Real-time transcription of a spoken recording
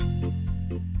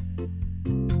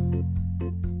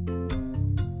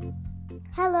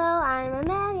Hello, I'm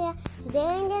Amelia. Today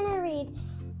I'm gonna read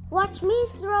Watch Me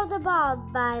Throw the Ball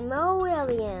by Mo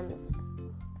Williams.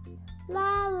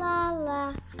 La la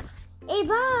la. A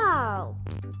ball!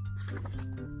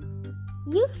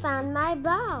 You found my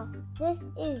ball. This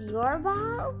is your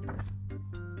ball?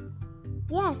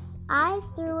 Yes, I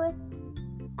threw it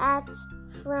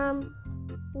from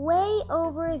way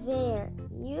over there.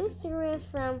 You threw it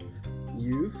from...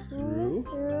 You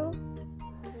threw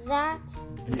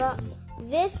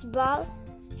this ball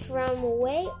from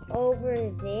way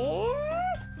over there?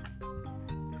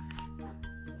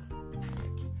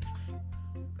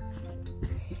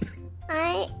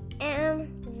 I am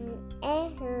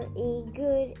very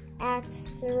good at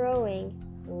throwing.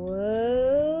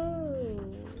 Whoa.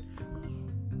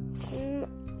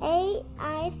 May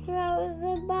I throw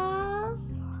the ball?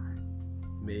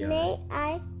 May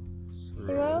I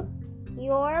throw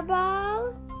your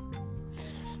ball?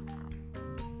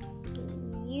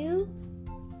 You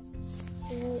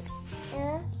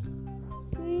want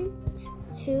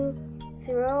to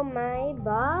throw my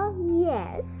ball?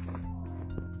 Yes.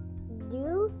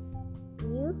 Do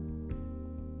you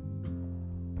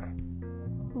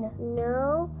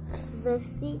know the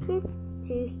secret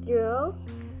to throw?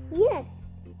 Yes.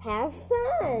 Have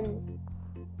fun.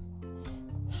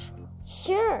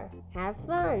 Sure, have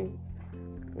fun.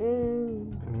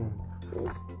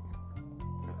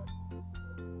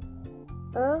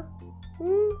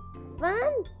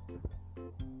 Fun?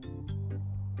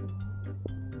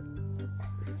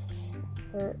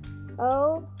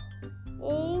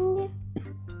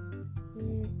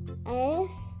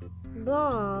 S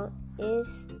ball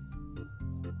is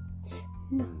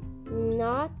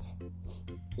not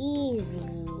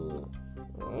easy.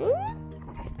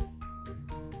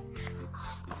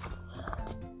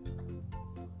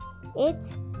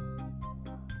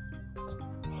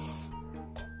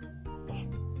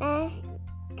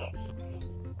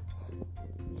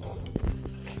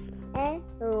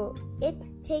 It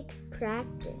takes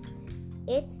practice.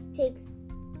 It takes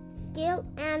skill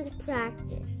and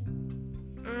practice.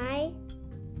 I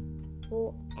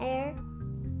work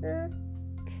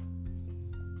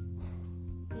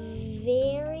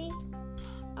very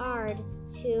hard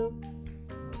to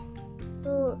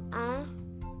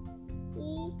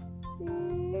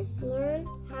learn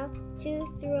how to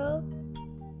throw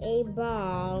a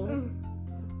ball.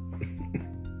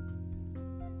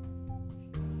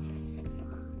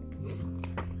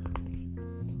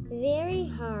 Very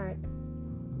hard.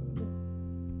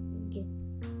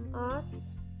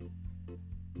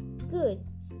 Good.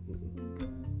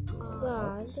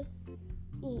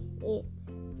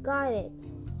 Got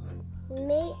it.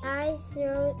 May I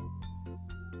throw it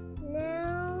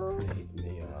now?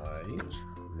 May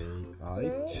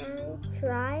I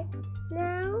try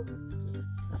now?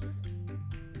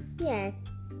 Yes.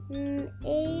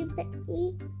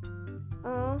 Maybe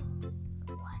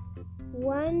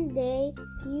one day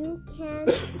you can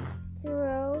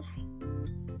throw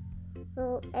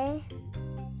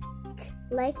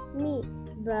like me,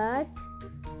 but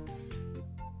stand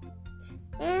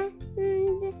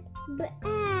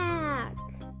back.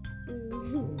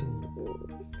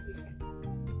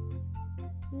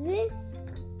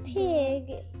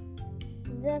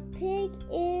 The pig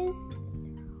is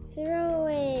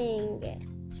throwing.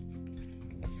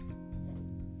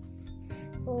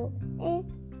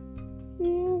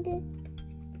 And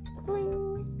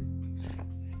fling.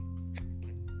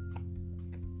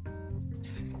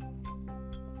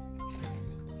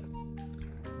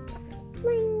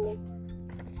 Fling.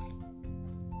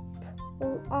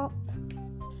 Pull up.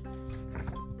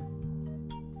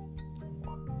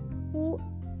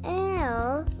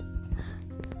 L.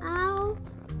 Ow.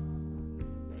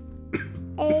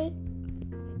 A.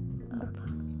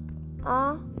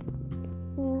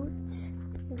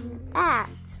 At.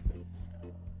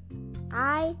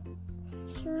 I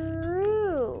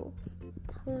threw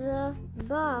the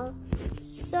ball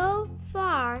so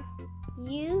far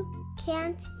you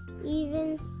can't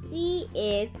even see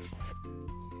it.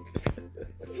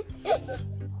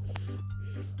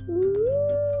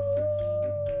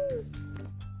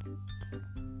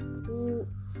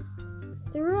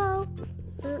 Throw.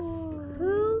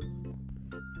 Who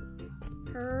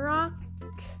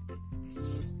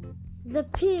rocks? The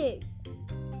pig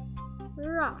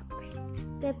rocks.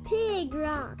 The pig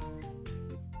rocks.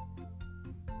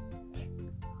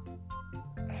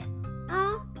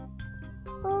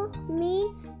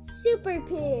 Me, Super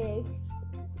Pig.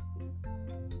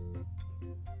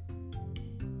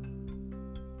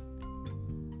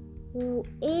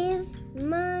 With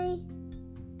my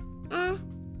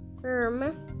arm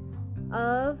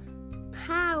of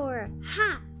power.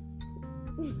 Ha!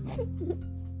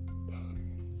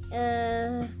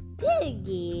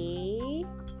 Piggie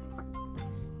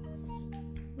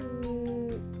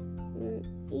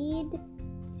need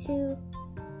to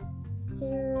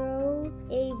throw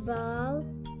a ball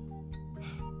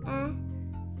at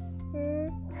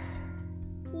her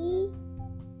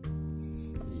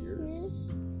Here's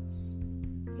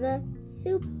the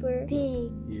super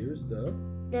pig. Here's the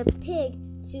Pig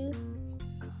to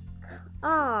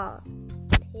call.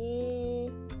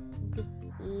 Piggie.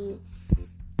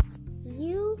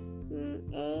 You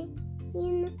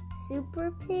mean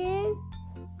super pig?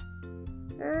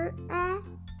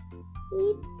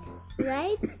 Eat,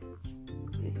 right?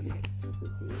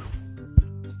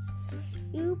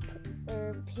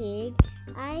 Super pig,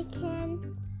 I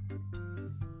can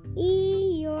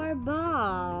see your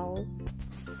ball.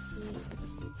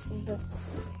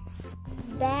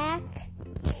 Back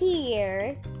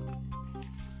here.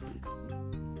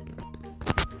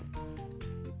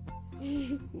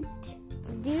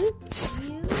 Do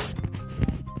you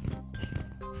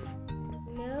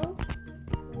know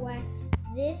what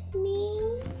this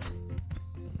means?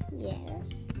 Yes.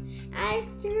 I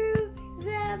threw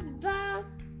the ball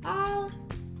all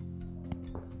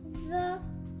the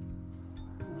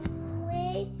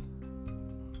way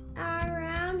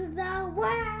around the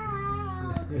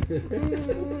world.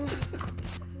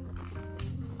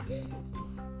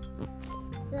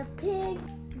 The pig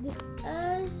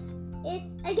does it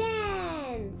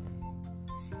again.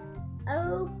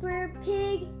 Super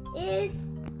pig is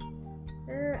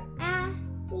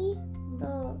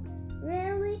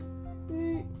really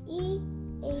eat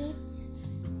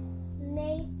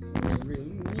meat.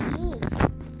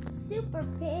 Super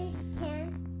pig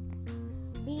can't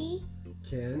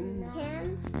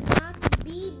not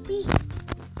be beat.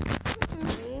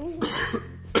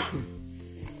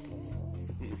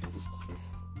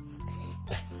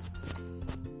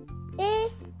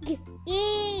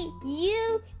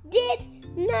 You did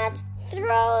not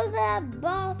throw the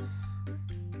ball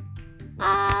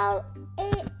all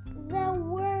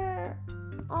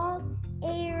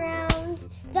around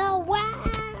the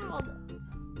world.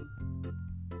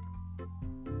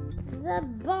 The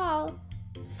ball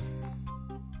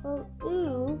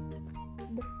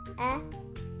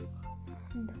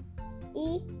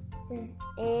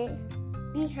is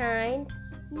behind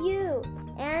you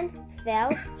and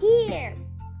fell here.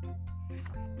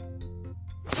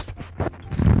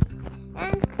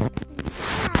 And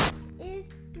that is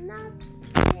not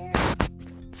very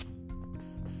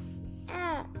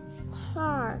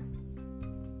far.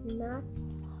 Not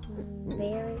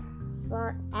very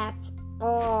far at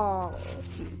all.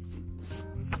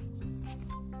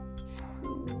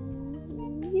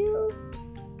 You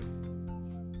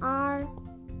are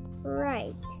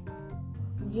right,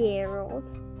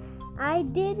 Gerald. I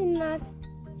did not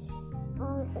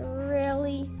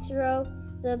really throw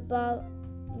the ball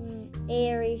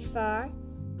very far,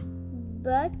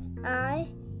 but I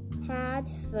had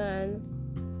fun.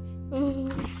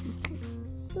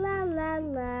 La la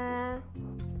la.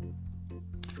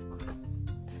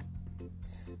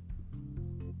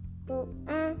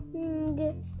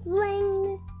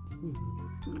 Fling.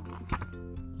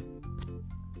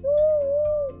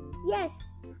 Woo!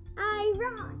 Yes, I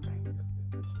rock.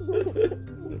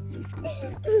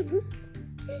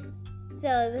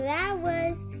 So that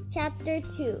was chapter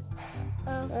 2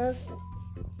 of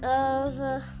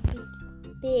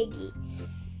Piggie.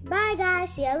 Bye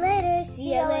guys, see ya later,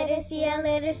 see ya later, see ya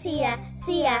later, see ya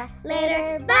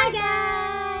later, bye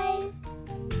guys.